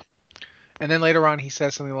forget." And then later on he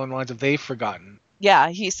says something along the lines of, "They've forgotten." Yeah,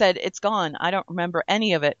 he said, "It's gone. I don't remember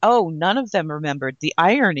any of it." Oh, none of them remembered. The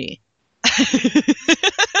irony.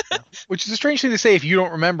 Which is a strange thing to say if you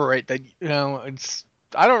don't remember it. That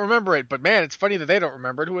I don't remember it, but man, it's funny that they don't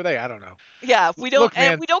remember it. Who are they? I don't know. Yeah, we don't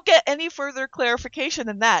get any further clarification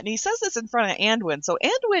than that. And he says this in front of Anduin. So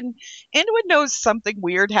Anduin knows something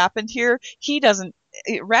weird happened here. He doesn't.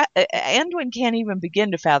 Anduin can't even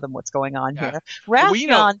begin to fathom what's going on here.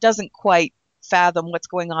 Wrathion doesn't quite fathom what's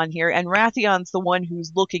going on here, and Rathion's the one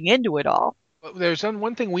who's looking into it all. There's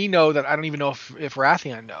one thing we know that I don't even know if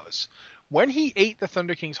Wrathion knows. When he ate the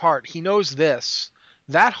Thunder King's heart, he knows this.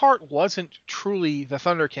 That heart wasn't truly the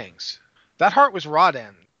Thunder King's. That heart was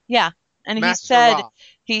Raden. Yeah, and he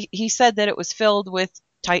said that it was filled with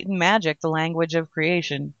Titan magic, the language of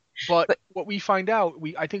creation. But what we find out,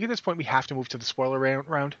 I think at this point we have to move to the spoiler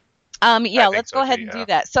round. Yeah, think let's so go too, ahead and yeah. do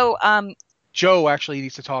that. So, Joe actually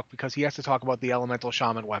needs to talk because he has to talk about the elemental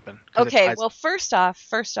shaman weapon. okay, well, first off,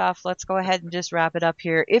 let's go ahead and just wrap it up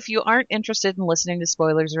here. If you aren't interested in listening to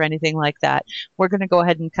spoilers or anything like that, we're going to go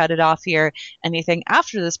ahead and cut it off here. Anything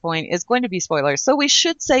after this point is going to be spoilers. So we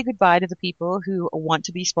should say goodbye to the people who want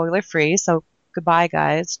to be spoiler free. So goodbye,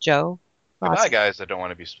 guys. Joe. Goodbye, guys. I don't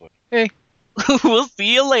want to be spoiled. Hey. We'll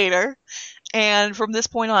see you later. And from this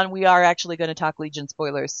point on, we are actually going to talk Legion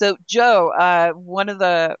spoilers. So, Joe, one of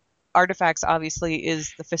the artifacts, obviously,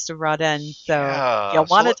 is the Fist of Ra-Den. So, you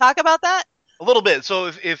want to talk about that? A little bit.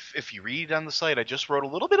 So, if you read on the site, I just wrote a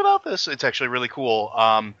little bit about this. It's actually really cool.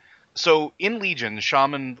 So, in Legion,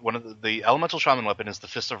 Shaman, one of the elemental shaman weapon is the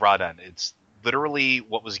Fist of Ra-Den. It's literally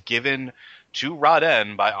what was given to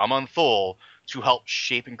Ra-Den by Aman'Thul to help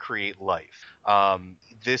shape and create life.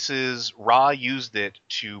 Ra used it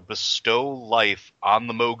to bestow life on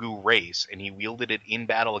the Mogu race, and he wielded it in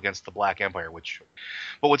battle against the Black Empire.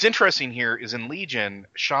 But what's interesting here is in Legion,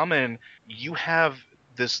 Shaman, you have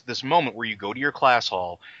this moment where you go to your class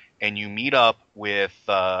hall and you meet up with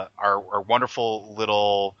our wonderful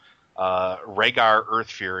little Rhaegar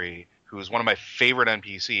Earth Fury, who is one of my favorite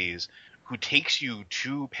NPCs, who takes you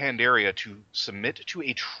to Pandaria to submit to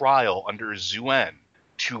a trial under Zuen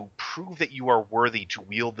to prove that you are worthy to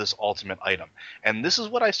wield this ultimate item. And this is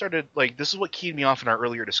what this is what keyed me off in our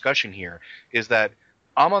earlier discussion here, is that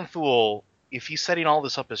Aman'Thul, if he's setting all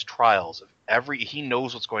this up as trials, he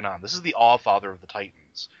knows what's going on. This is the All-Father of the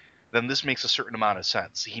Titans. Then this makes a certain amount of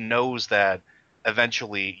sense. He knows that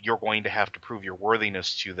eventually you're going to have to prove your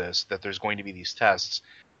worthiness to this, that there's going to be these tests,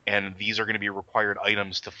 and these are going to be required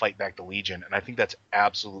items to fight back the Legion. And I think that's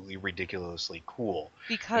absolutely ridiculously cool.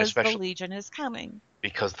 Because the Legion is coming.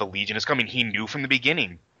 Because the Legion is coming. He knew from the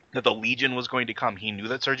beginning that the Legion was going to come. He knew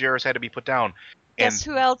that Sargeras had to be put down. Guess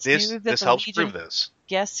who else knew that this the helps Legion... prove this.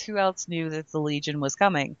 Guess who else knew that the Legion was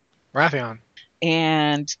coming? Wrathion.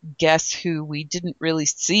 And guess who we didn't really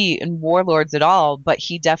see in Warlords at all, but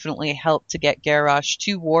he definitely helped to get Garrosh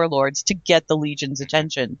to Warlords to get the Legion's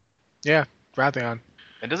attention. Yeah, Wrathion.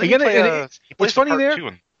 And doesn't he play what's funny there?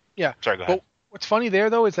 Yeah. Sorry, go ahead. What's funny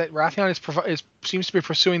there, though, is that Wrathion seems to be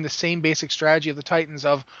pursuing the same basic strategy of the Titans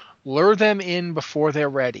of lure them in before they're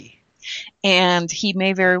ready. And he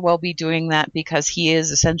may very well be doing that because he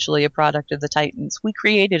is essentially a product of the Titans. We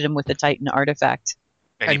created him with the Titan artifact.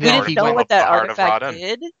 And we didn't know what that artifact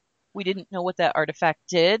did. We didn't know what that artifact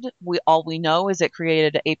did. All we know is it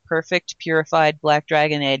created a perfect, purified black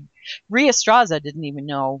dragon egg. Rhea Straza didn't even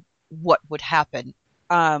know what would happen.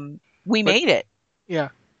 We made it. Yeah.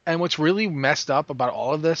 And what's really messed up about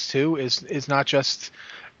all of this too is not just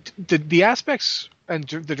the aspects, and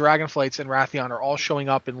the Dragonflights and Wrathion are all showing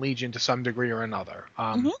up in Legion to some degree or another.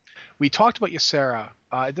 We talked about Ysera.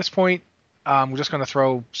 At this point, we're just going to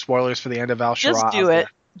throw spoilers for the end of Val'sharah.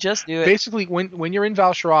 Just do it. Basically, when you're in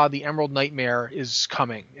Val'sharah, the Emerald Nightmare is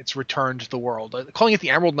coming. It's returned to the world. Calling it the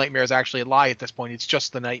Emerald Nightmare is actually a lie at this point. It's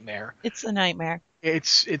just the Nightmare. It's the Nightmare.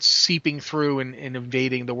 It's seeping through and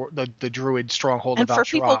invading the Druid stronghold of Val'sharah. And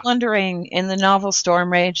for people wondering, in the novel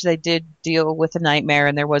Stormrage, they did deal with the Nightmare,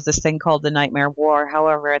 and there was this thing called the Nightmare War.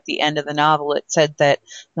 However, at the end of the novel, it said that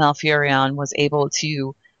Malfurion was able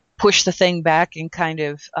to push the thing back and kind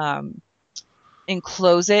of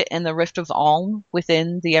enclose it in the Rift of Alm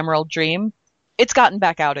within the Emerald Dream. It's gotten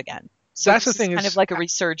back out again. So that's the thing. Kind of like a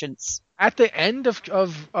resurgence. At the end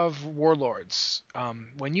of Warlords,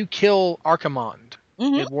 when you kill Archimonde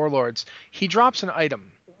in Warlords, he drops an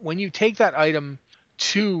item. When you take that item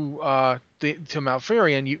to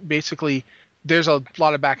Malfurion, you basically, there's a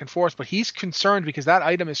lot of back and forth, but he's concerned because that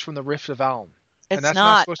item is from the Rift of Elm. It's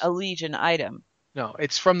not a Legion item. No,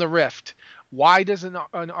 it's from the Rift. Why does an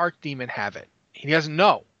Archdemon have it? He doesn't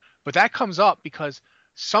know. But that comes up because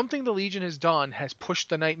something the Legion has done has pushed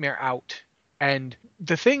the Nightmare out. And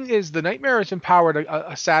the thing is, the Nightmare has empowered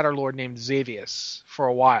a Satyr Lord named Xavius for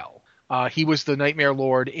a while. He was the Nightmare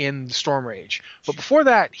Lord in Stormrage. But before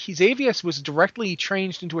that, Xavius was directly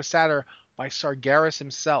changed into a Satyr by Sargeras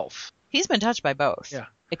himself. He's been touched by both. Yeah.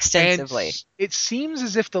 Extensively. And it seems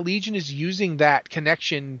as if the Legion is using that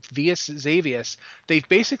connection via Xavius. They've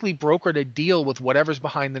basically brokered a deal with whatever's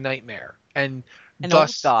behind the Nightmare. And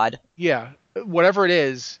thus, God. Yeah, whatever it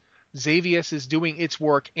is, Xavius is doing its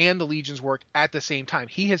work and the Legion's work at the same time.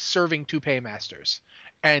 He is serving two paymasters.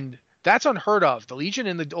 And that's unheard of. The Legion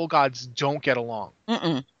and the Old Gods don't get along.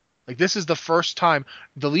 Like, this is the first time.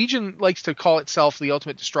 The Legion likes to call itself the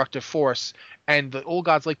ultimate destructive force, and the Old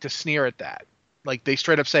Gods like to sneer at that. Like, they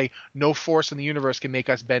straight up say, no force in the universe can make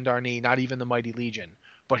us bend our knee, not even the mighty Legion.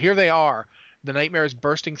 But here they are. The Nightmare is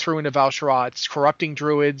bursting through into Val'sharah. It's corrupting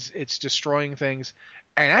druids. It's destroying things.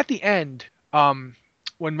 And at the end, when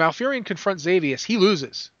Malfurion confronts Xavius, he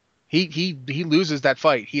loses. He loses that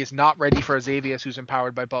fight. He is not ready for a Xavius who's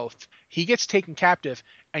empowered by both. He gets taken captive,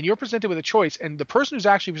 and you're presented with a choice. And the person who's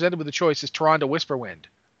actually presented with a choice is Tyrande Whisperwind.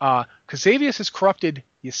 Because Xavius has corrupted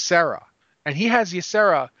Ysera. And he has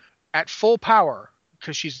Ysera at full power,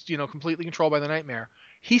 because she's completely controlled by the Nightmare.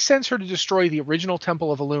 He sends her to destroy the original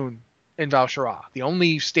Temple of Elune in Val'Sharah, the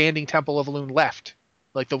only standing Temple of Elune left,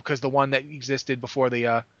 because the one that existed before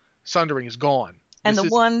the Sundering is gone. And the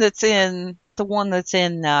one that's in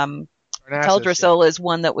Teldrassil is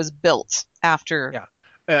one that was built after.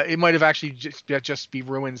 Yeah, it might have actually just be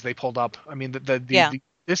ruins they pulled up. I mean,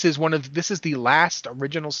 this is the last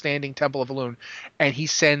original standing Temple of Elune, and he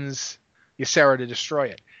sends Ysera to destroy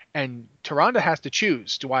it. And Tyrande has to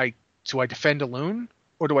choose: do I defend Elune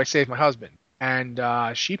or do I save my husband? And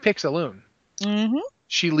she picks Elune. Mm-hmm.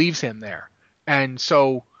 She leaves him there, and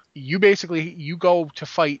so you go to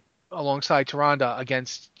fight alongside Tyrande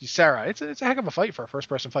against Ysera. It's a heck of a fight for a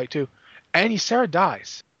first-person fight too. And Ysera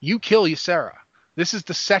dies. You kill Ysera. This is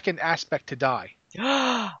the second aspect to die.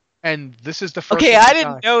 And this is the first. Okay, I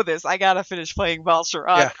didn't know this. I gotta finish playing Val'Sharah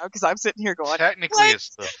now because I'm sitting here going. Technically,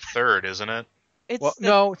 it's the third, isn't it? It's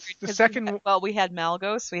the second. We had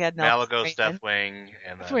Malygos. We had Malygos, Deathwing,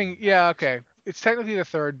 and then... Deathwing. Yeah, okay. It's technically the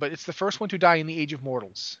third, but it's the first one to die in the Age of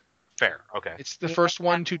Mortals. Fair. Okay. It's the first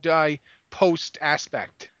one to die post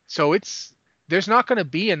aspect. So there's not going to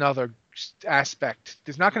be another aspect.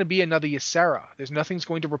 There's not going to be another Ysera. There's nothing's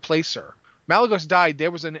going to replace her. Malygos died.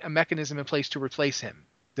 There was a mechanism in place to replace him.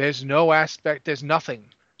 There's no aspect. There's nothing.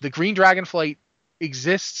 The Green Dragonflight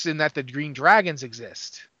exists in that the Green Dragons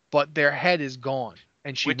exist, but their head is gone,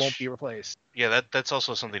 and she won't be replaced. Yeah, that's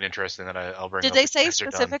also something interesting that I'll bring up. Did they say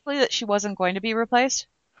specifically that she wasn't going to be replaced?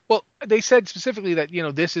 Well, they said specifically that,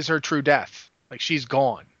 this is her true death. Like, she's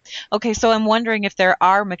gone. Okay, so I'm wondering if there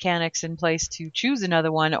are mechanics in place to choose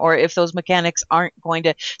another one, or if those mechanics aren't going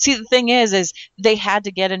to... See, the thing is they had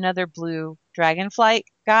to get another blue Dragonflight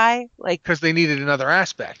guy. Because they needed another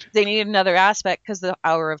aspect. They needed another aspect because the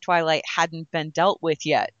Hour of Twilight hadn't been dealt with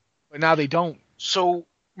yet. But now they don't. So...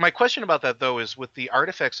 my question about that, though, is with the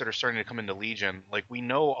artifacts that are starting to come into Legion, we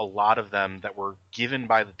know a lot of them that were given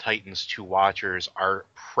by the Titans to Watchers are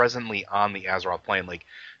presently on the Azeroth plane.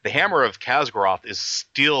 The Hammer of Khaz'goroth is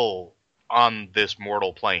still on this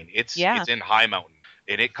mortal plane. It's in High Mountain,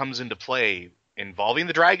 and it comes into play involving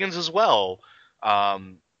the dragons as well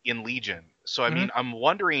in Legion. So, I mean, I'm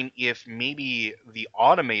wondering if maybe the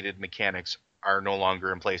automated mechanics are no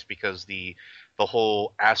longer in place because the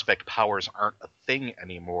whole aspect powers aren't a thing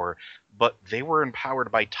anymore, but they were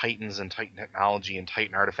empowered by Titans and Titan technology and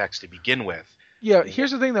Titan artifacts to begin with. Yeah, here's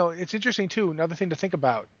the thing, though. It's interesting, too. Another thing to think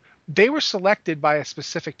about. They were selected by a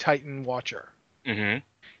specific Titan Watcher. Mm-hmm.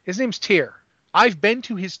 His name's Tyr. I've been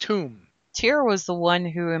to his tomb. Tyr was the one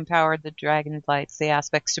who empowered the Dragonflights, the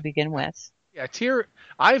aspects to begin with. Yeah, Tyr.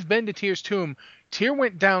 I've been to Tyr's tomb. Tyr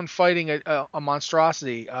went down fighting a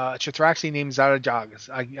monstrosity, a Chitraxi named Zarajag.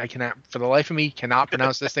 I cannot, for the life of me, cannot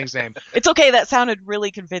pronounce this thing's name. It's okay. That sounded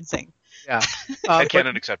really convincing. Yeah.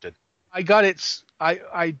 Canon accepted. I got it.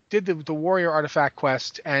 I did the warrior artifact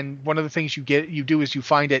quest, and one of the things you do is you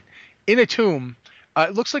find it in a tomb.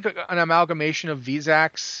 It looks like an amalgamation of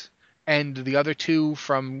Vizax and the other two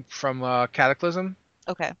from Cataclysm.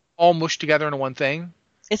 Okay. All mushed together into one thing.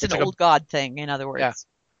 It's an old god thing, in other words. Yeah.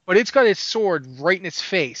 But it's got its sword right in its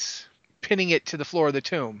face, pinning it to the floor of the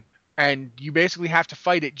tomb. And you basically have to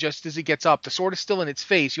fight it just as it gets up. The sword is still in its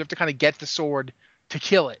face. You have to kind of get the sword to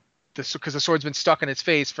kill it. Because the sword's been stuck in its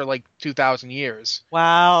face for 2,000 years.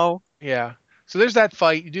 Wow. Yeah. So there's that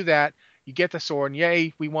fight. You do that. You get the sword. And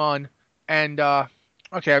yay, we won. And,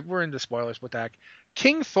 okay, we're into spoilers with that.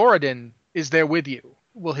 King Thoradin is there with you.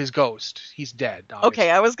 Well, his ghost. He's dead. Obviously.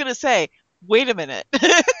 Okay, I was going to say, wait a minute.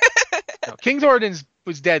 No, King Thoradin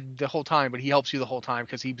was dead the whole time, but he helps you the whole time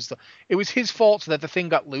because it was his fault that the thing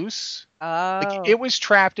got loose. Oh. It was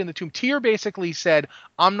trapped in the tomb. Tyr basically said,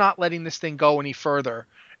 I'm not letting this thing go any further.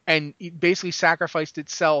 And he basically sacrificed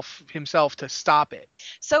himself to stop it.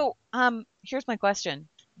 So, here's my question.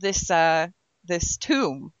 This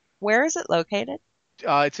tomb, where is it located?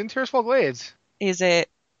 It's in Tirisfal Glades. Is it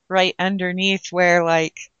right underneath where,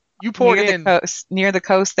 you poured near the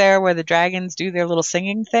coast there where the dragons do their little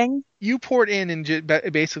singing thing? You poured in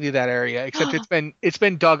basically that area, except it's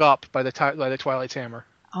been dug up by the Twilight's Hammer.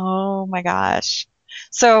 Oh my gosh.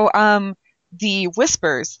 So, the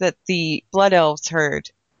whispers that the Blood Elves heard,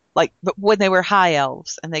 when they were high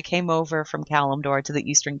elves and they came over from Kalimdor to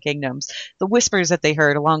the Eastern Kingdoms, the whispers that they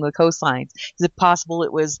heard along the coastlines, is it possible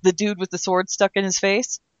it was the dude with the sword stuck in his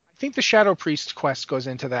face? I think the Shadow Priest quest goes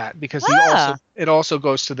into that because it also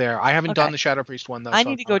goes to there. I haven't done the Shadow Priest one though. I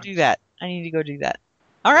need to go do that.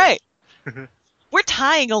 All right. We're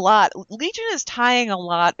tying a lot. Legion is tying a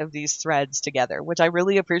lot of these threads together, which I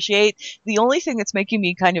really appreciate. The only thing that's making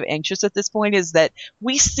me kind of anxious at this point is that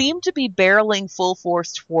we seem to be barreling full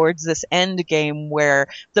force towards this end game where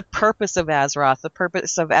the purpose of Azeroth, the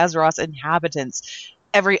purpose of Azeroth's inhabitants,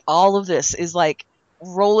 all of this is like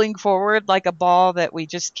rolling forward like a ball that we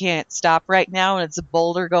just can't stop right now, and it's a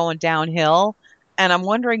boulder going downhill. And I'm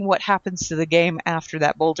wondering what happens to the game after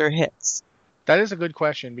that boulder hits. That is a good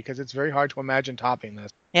question because it's very hard to imagine topping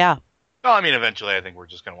this. Yeah. Well, I mean, eventually I think we're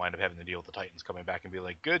just going to wind up having to deal with the Titans coming back and be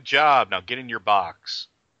like, good job, now get in your box.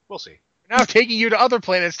 We'll see. Now taking you to other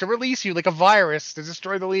planets to release you like a virus to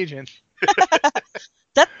destroy the Legion.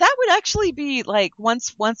 That would actually be like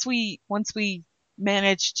once we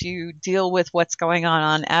manage to deal with what's going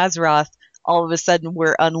on Azeroth, all of a sudden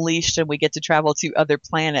we're unleashed and we get to travel to other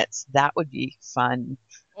planets. That would be fun.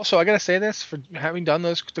 Also, I gotta say this, for having done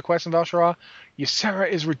the quest in Val'sharah, Ysera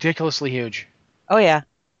is ridiculously huge. Oh yeah.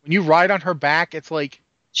 When you ride on her back, it's like...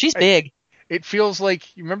 She's big. It feels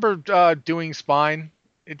like... You remember doing Spine?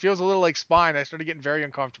 It feels a little like Spine. I started getting very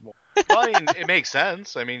uncomfortable. Well, I mean, it makes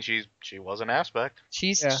sense. I mean, she was an aspect.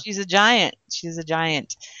 She's a giant. She's a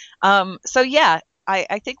giant. So yeah,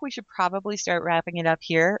 I think we should probably start wrapping it up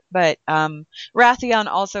here. But Wrathion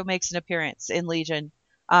also makes an appearance in Legion.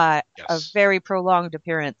 A very prolonged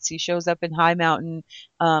appearance. He shows up in High Mountain.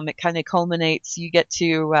 It kind of culminates. You get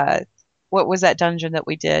to what was that dungeon that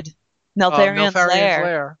we did? Neltharion's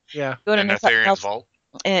Lair. Yeah. Go to Neltharion's Vault.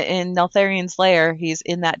 In Neltharion's Lair, he's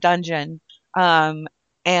in that dungeon. And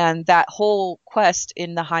that whole quest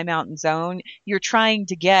in the High Mountain Zone, you're trying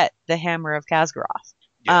to get the Hammer of Khaz'goroth.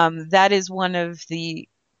 Yeah. That is one of the...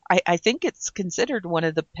 I think it's considered one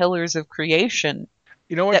of the pillars of creation.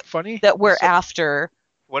 You know what's funny? That we're after...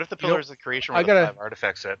 What if the pillars of creation were the 5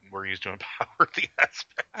 artifacts that were used to empower the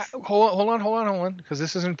aspects? Hold on, because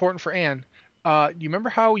this is important for Anne. You remember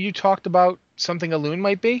how you talked about something Elune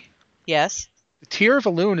might be? Yes. The Tear of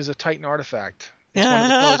Elune is a Titan artifact. It's one of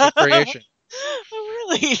the pillars of creation. Oh,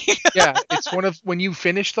 really? Yeah, it's one of... When you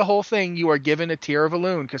finish the whole thing, you are given a Tear of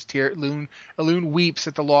Elune, because Elune weeps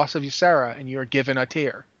at the loss of Ysera, and you are given a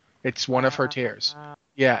tear. It's one of her tears.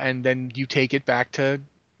 Yeah, and then you take it back to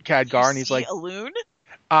Khadgar, and he's like... Elune?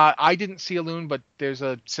 I didn't see Elune, but there's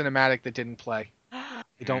a cinematic that didn't play. I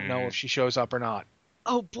don't know if she shows up or not.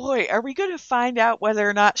 Oh boy, are we going to find out whether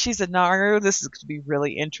or not she's a Naru? This is going to be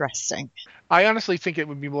really interesting. I honestly think it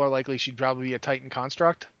would be more likely she'd probably be a Titan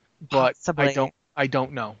construct, but I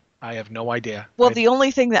don't know. I have no idea. Well, the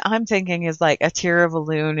only thing that I'm thinking is like a Tear of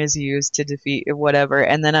Elune is used to defeat whatever,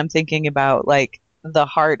 and then I'm thinking about like the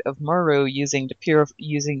heart of Muru using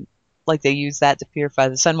like they use that to purify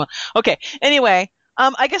the sun. Okay, anyway.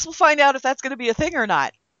 I guess we'll find out if that's going to be a thing or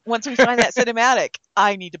not once we find that cinematic.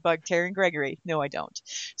 I need to bug Taryn Gregory. No, I don't.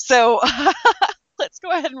 So let's go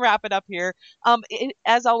ahead and wrap it up here.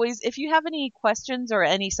 As always, if you have any questions or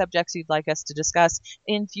any subjects you'd like us to discuss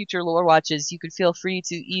in future Lore Watches, you could feel free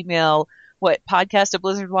to email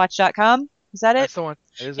podcast@blizzardwatch.com. Is that it? That's the one.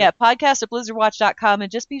 Podcast@blizzardwatch.com,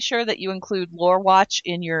 and just be sure that you include Lore Watch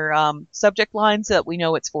in your subject line so that we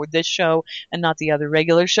know it's for this show and not the other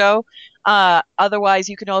regular show. Otherwise,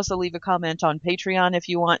 you can also leave a comment on Patreon if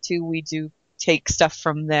you want to. We do take stuff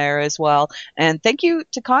from there as well. And thank you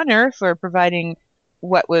to Connor for providing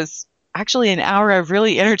what was actually an hour of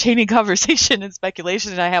really entertaining conversation and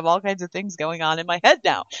speculation, and I have all kinds of things going on in my head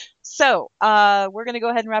now. So we're going to go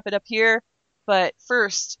ahead and wrap it up here. But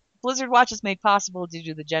first, Blizzard Watch is made possible due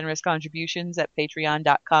to the generous contributions at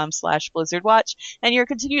patreon.com/BlizzardWatch, and your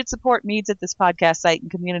continued support means that this podcast site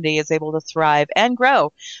and community is able to thrive and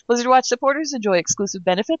grow. Blizzard Watch supporters enjoy exclusive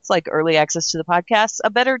benefits like early access to the podcast,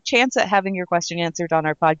 a better chance at having your question answered on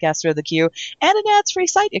our podcast or the queue, and an ads-free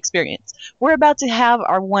site experience. We're about to have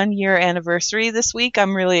our 1-year anniversary this week.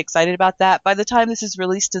 I'm really excited about that. By the time this is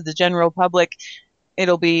released to the general public,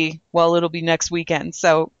 it'll be next weekend.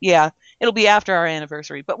 So yeah, it'll be after our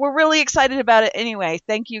anniversary, but we're really excited about it anyway.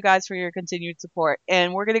 Thank you guys for your continued support,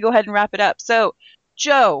 and we're going to go ahead and wrap it up. So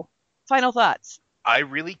Joe, final thoughts. I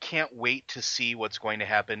really can't wait to see what's going to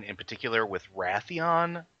happen, in particular with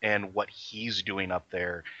Wrathion and what he's doing up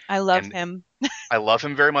there. I love him. I love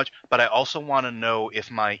him very much, but I also want to know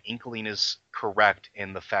if my inkling is correct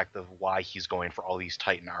in the fact of why he's going for all these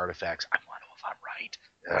Titan artifacts. I want to know if I'm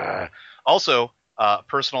right. Also,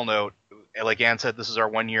 personal note, like Ann said, this is our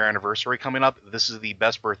 1-year anniversary coming up. This is the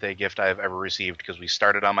best birthday gift I have ever received because we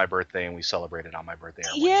started on my birthday and we celebrated on my birthday.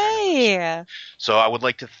 Yay! So I would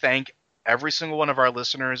like to thank every single one of our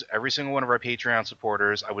listeners, every single one of our Patreon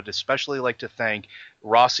supporters. I would especially like to thank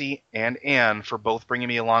Rossi and Anne for both bringing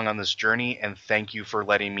me along on this journey, and thank you for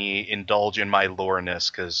letting me indulge in my loreness,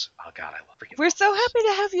 because, oh God, I love freaking We're so happy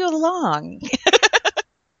to have you along.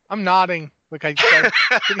 I'm nodding. Like I'm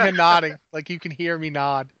sitting here nodding. Like you can hear me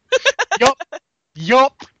nod.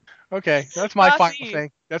 Yup. Okay, that's my final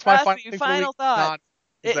thing. That's my final thought.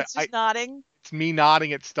 It's just nodding. It's me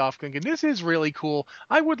nodding at stuff, thinking, this is really cool.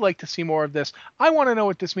 I would like to see more of this. I want to know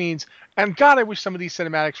what this means. And God, I wish some of these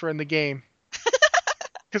cinematics were in the game.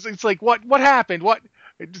 Because it's like, what happened? What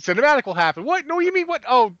cinematic will happen? What? No, you mean what?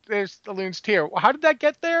 Oh, there's Elune's tear. How did that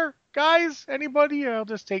get there, guys? Anybody? I'll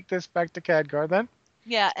just take this back to Khadgar then.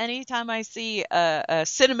 Yeah, anytime I see a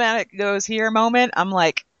cinematic goes here moment, I'm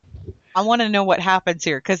like, I want to know what happens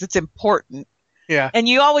here because it's important. Yeah. And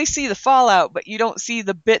you always see the fallout, but you don't see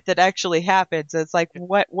the bit that actually happens. It's like,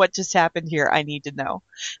 what just happened here? I need to know.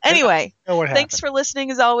 Anyway, thanks for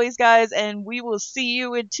listening as always, guys, and we will see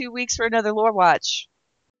you in 2 weeks for another Lore Watch.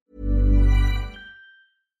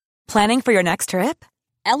 Planning for your next trip?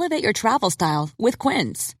 Elevate your travel style with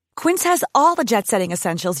Quince. Quince has all the jet-setting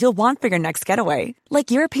essentials you'll want for your next getaway,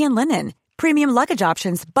 like European linen, premium luggage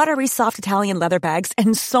options, buttery soft Italian leather bags,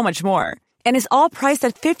 and so much more. And is all priced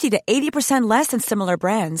at 50 to 80% less than similar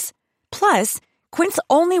brands. Plus, Quince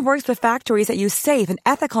only works with factories that use safe and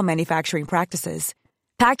ethical manufacturing practices.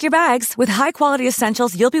 Pack your bags with high-quality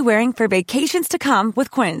essentials you'll be wearing for vacations to come with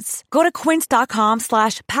Quince. Go to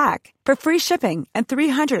quince.com/pack for free shipping and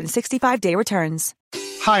 365-day returns.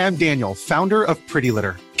 Hi, I'm Daniel, founder of Pretty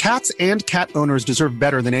Litter. Cats and cat owners deserve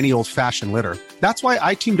better than any old-fashioned litter. That's why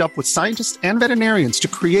I teamed up with scientists and veterinarians to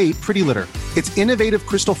create Pretty Litter. Its innovative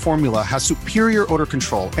crystal formula has superior odor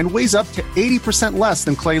control and weighs up to 80% less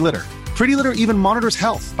than clay litter. Pretty Litter even monitors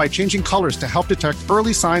health by changing colors to help detect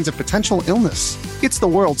early signs of potential illness. It's the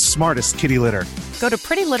world's smartest kitty litter. Go to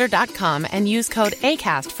prettylitter.com and use code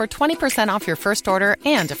ACAST for 20% off your first order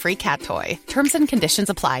and a free cat toy. Terms and conditions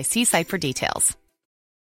apply. See site for details.